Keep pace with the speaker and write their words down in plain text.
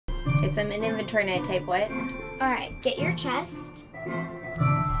Okay, so I'm in inventory and I type what? Alright, get your chest.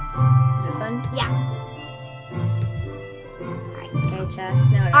 This one? Yeah. Okay, chest.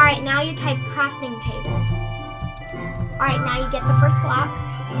 No. Alright, now you type crafting table. Alright, now you get the first block.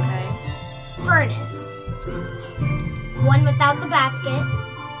 Okay. Furnace. One without the basket.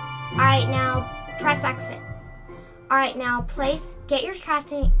 Alright, now press exit. Alright, now get your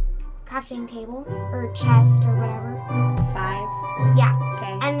crafting table, or chest, or whatever. 5. Yeah.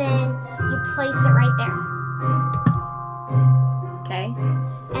 Okay. And then you place it right there. Okay.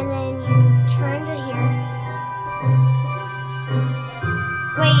 And then you turn to here.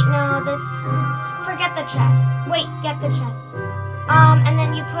 Wait, no, forget the chest. Wait, get the chest. And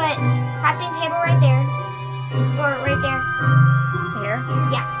then you put crafting table right there. Or right there. Here?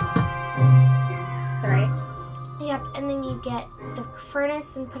 Yeah. Alright. Yep, and then you get the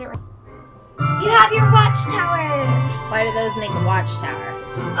furnace and put it right. You have your watchtower! Why do those make a watchtower?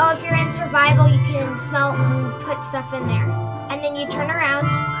 Oh, if you're in survival, you can smelt and put stuff in there. And then you turn around,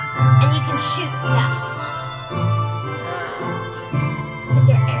 and you can shoot stuff. With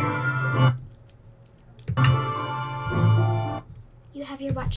your arrow. You have your watchtower.